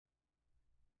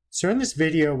So in this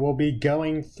video, we'll be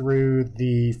going through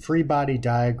the free body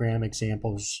diagram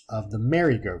examples of the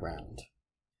merry-go-round.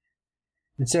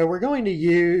 And so we're going to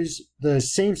use the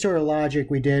same sort of logic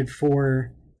we did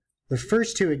for the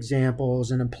first two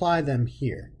examples and apply them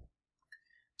here.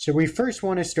 So we first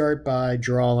want to start by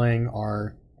drawing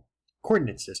our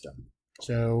coordinate system.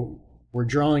 So we're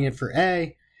drawing it for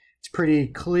A. It's pretty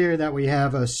clear that we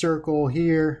have a circle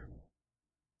here.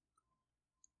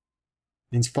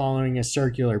 It's following a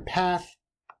circular path.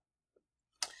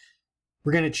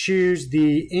 We're going to choose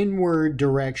the inward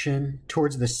direction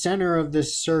towards the center of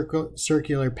this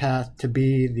circular path to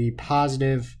be the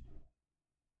positive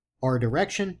R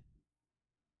direction.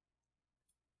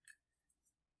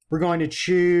 We're going to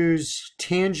choose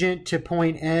tangent to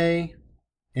point A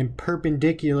and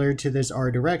perpendicular to this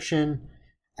R direction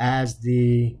as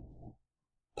the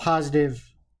positive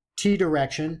T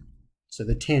direction. So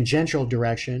the tangential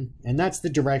direction, and that's the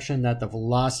direction that the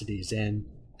velocity is in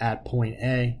at point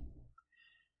A.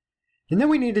 And then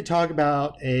we need to talk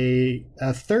about a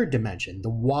third dimension, the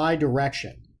Y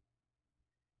direction,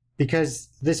 because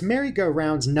this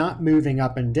merry-go-round's not moving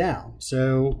up and down.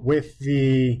 So with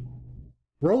the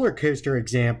roller coaster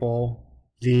example,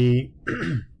 the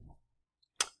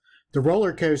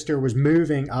roller coaster was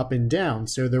moving up and down,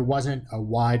 so there wasn't a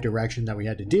Y direction that we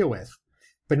had to deal with.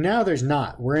 But now there's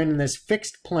not. We're in this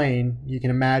fixed plane. You can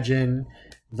imagine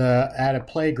at a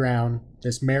playground,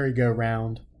 this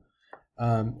merry-go-round.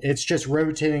 It's just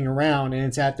rotating around and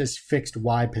it's at this fixed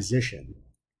Y position.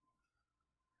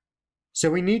 So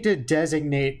we need to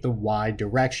designate the Y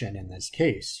direction in this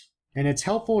case. And it's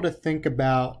helpful to think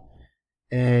about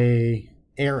an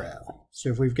arrow. So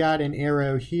if we've got an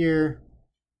arrow here,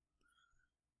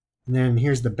 and then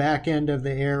here's the back end of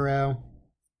the arrow.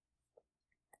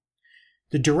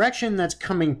 The direction that's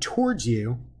coming towards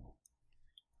you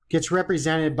gets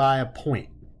represented by a point.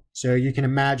 So you can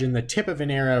imagine the tip of an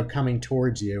arrow coming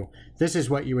towards you. This is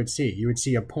what you would see. You would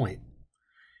see a point.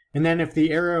 And then if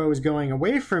the arrow is going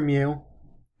away from you,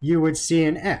 you would see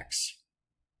an X.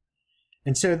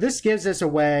 And so this gives us a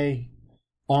way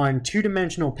on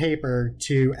two-dimensional paper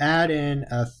to add in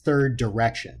a third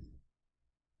direction.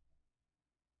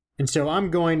 And so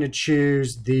I'm going to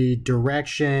choose the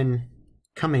direction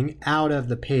coming out of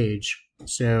the page,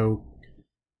 so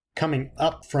coming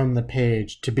up from the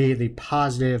page to be the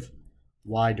positive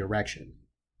Y direction.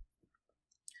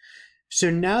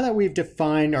 So now that we've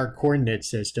defined our coordinate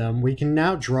system, we can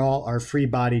now draw our free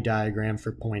body diagram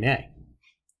for point A.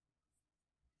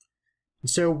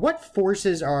 So what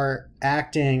forces are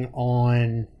acting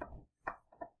on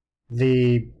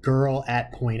the girl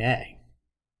at point A?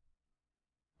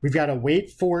 We've got a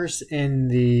weight force in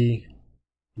the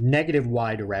negative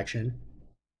Y direction.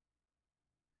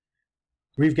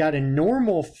 We've got a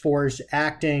normal force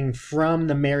acting from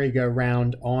the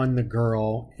merry-go-round on the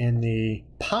girl in the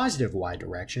positive Y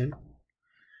direction.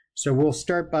 So we'll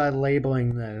start by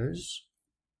labeling those.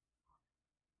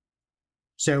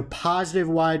 So positive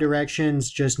Y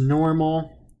direction's just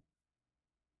normal.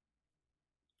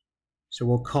 So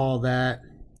we'll call that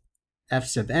F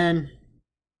sub n.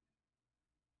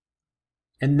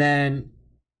 And then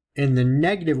in the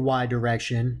negative Y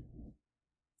direction,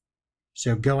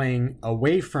 so going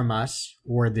away from us,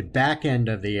 or the back end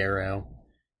of the arrow,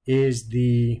 is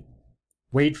the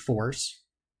weight force.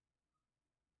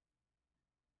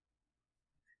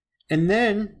 And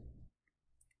then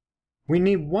we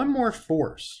need one more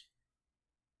force.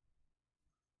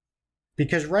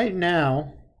 Because right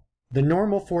now, the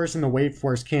normal force and the weight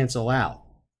force cancel out.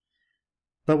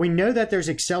 But we know that there's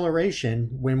acceleration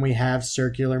when we have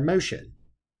circular motion.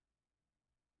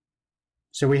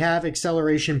 So we have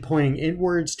acceleration pointing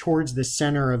inwards towards the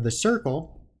center of the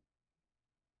circle.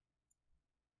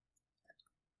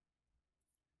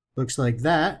 Looks like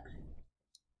that.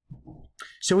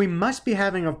 So we must be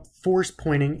having a force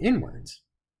pointing inwards.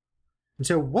 And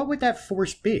so what would that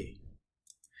force be?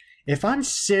 If I'm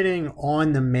sitting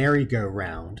on the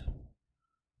merry-go-round,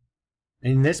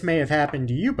 and this may have happened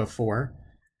to you before,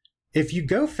 if you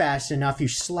go fast enough, you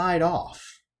slide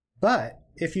off. But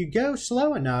if you go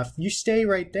slow enough, you stay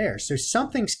right there. So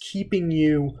something's keeping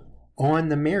you on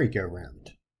the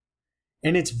merry-go-round.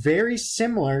 And it's very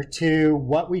similar to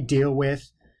what we deal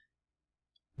with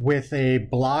a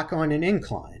block on an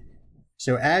incline.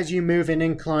 So as you move an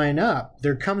incline up,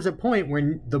 there comes a point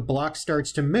when the block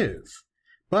starts to move.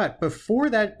 But before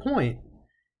that point,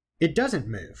 it doesn't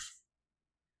move.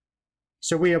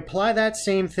 So we apply that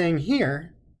same thing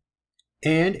here,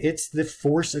 and it's the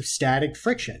force of static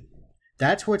friction.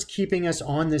 That's what's keeping us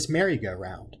on this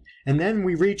merry-go-round. And then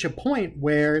we reach a point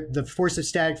where the force of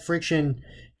static friction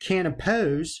can't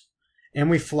oppose, and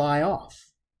we fly off.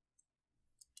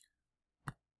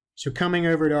 So coming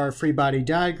over to our free body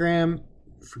diagram,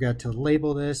 forgot to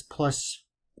label this, plus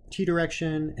t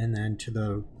direction, and then to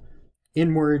the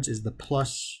inwards is the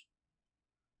plus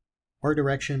r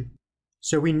direction.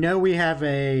 So we know we have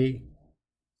a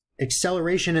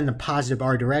acceleration in the positive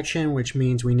r direction, which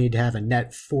means we need to have a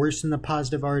net force in the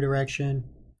positive r direction.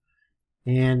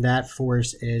 And that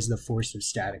force is the force of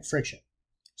static friction.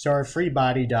 So our free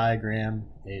body diagram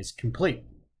is complete.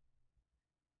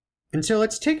 And so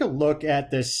let's take a look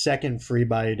at this second free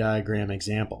body diagram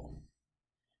example.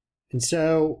 And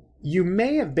so you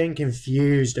may have been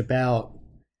confused about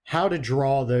how to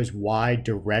draw those y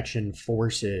direction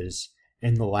forces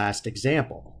in the last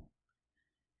example.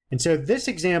 And so this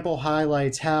example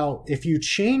highlights how if you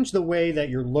change the way that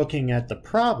you're looking at the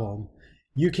problem,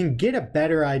 you can get a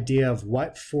better idea of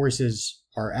what forces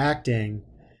are acting,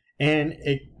 and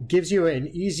it gives you an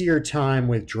easier time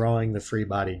with drawing the free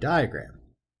body diagram.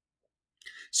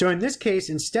 So in this case,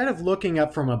 instead of looking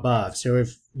up from above, so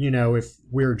if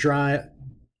we're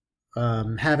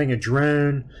having a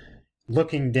drone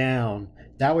looking down,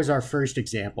 that was our first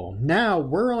example. Now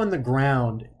we're on the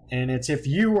ground, and it's if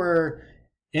you were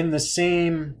in the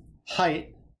same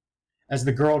height as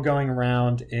the girl going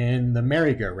around in the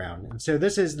merry-go-round. And so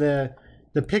this is the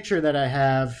picture that I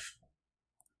have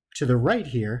to the right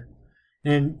here.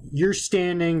 And you're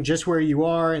standing just where you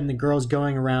are, and the girl's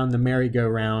going around the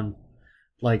merry-go-round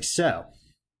like so.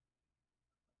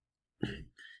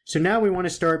 So now we want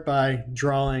to start by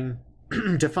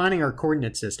defining our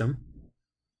coordinate system.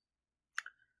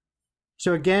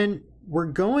 So again,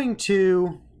 we're going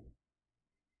to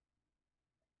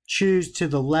choose to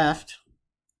the left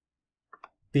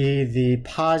be the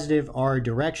positive r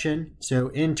direction, so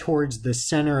in towards the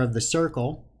center of the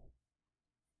circle.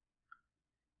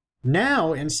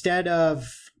 Now, instead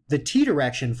of the t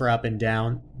direction for up and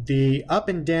down, the up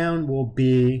and down will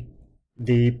be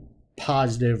the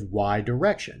positive y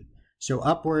direction. So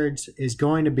upwards is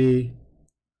going to be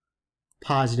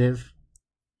positive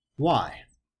y.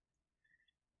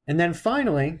 And then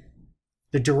finally,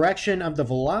 the direction of the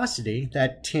velocity,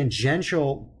 that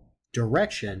tangential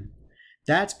direction,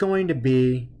 that's going to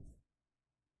be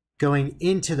going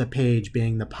into the page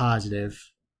being the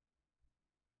positive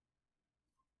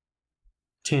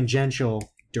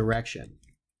tangential direction,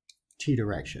 t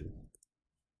direction.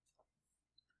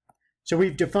 So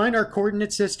we've defined our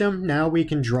coordinate system. Now we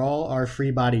can draw our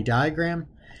free body diagram.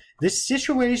 This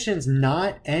situation's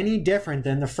not any different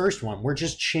than the first one. We're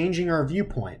just changing our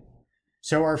viewpoint.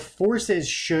 So our forces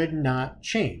should not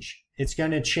change. It's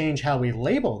going to change how we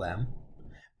label them,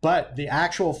 but the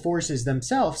actual forces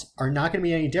themselves are not going to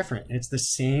be any different. It's the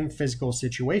same physical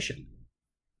situation.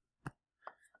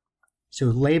 So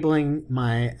labeling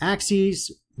my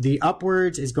axes, the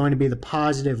upwards is going to be the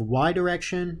positive y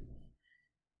direction.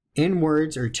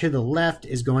 Inwards, or to the left,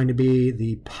 is going to be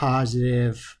the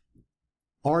positive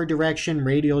r direction,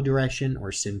 radial direction,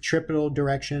 or centripetal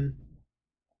direction.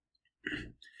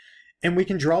 And we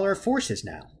can draw our forces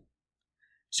now.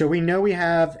 So we know we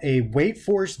have a weight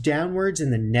force downwards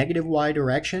in the negative y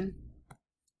direction.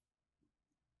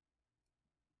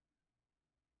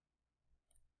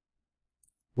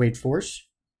 Weight force.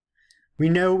 We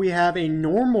know we have a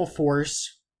normal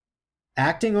force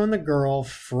acting on the girl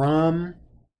from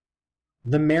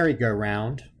the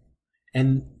merry-go-round,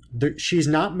 and she's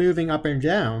not moving up and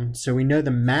down, so we know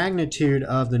the magnitude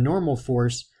of the normal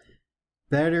force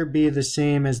better be the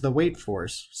same as the weight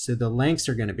force. So the lengths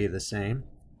are going to be the same.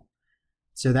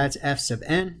 So that's F sub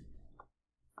n.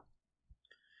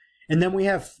 And then we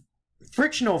have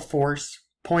frictional force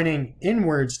pointing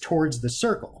inwards towards the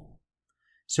circle.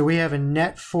 So we have a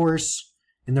net force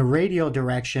in the radial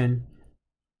direction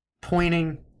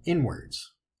pointing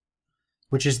inwards,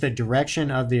 which is the direction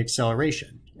of the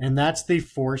acceleration. And that's the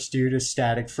force due to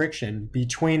static friction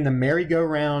between the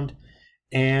merry-go-round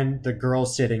and the girl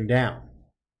sitting down.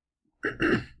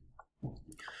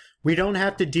 We don't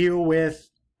have to deal with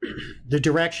the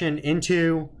direction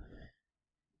into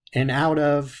and out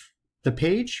of the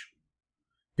page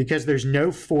because there's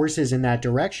no forces in that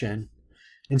direction.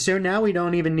 And so now we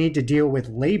don't even need to deal with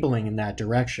labeling in that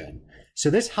direction.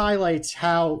 So this highlights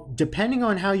how, depending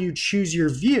on how you choose your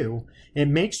view, it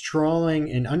makes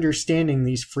drawing and understanding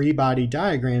these free body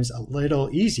diagrams a little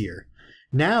easier.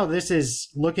 Now this is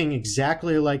looking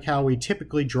exactly like how we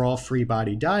typically draw free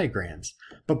body diagrams.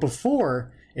 But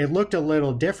before, it looked a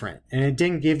little different, and it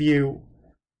didn't give you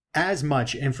as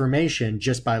much information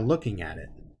just by looking at it.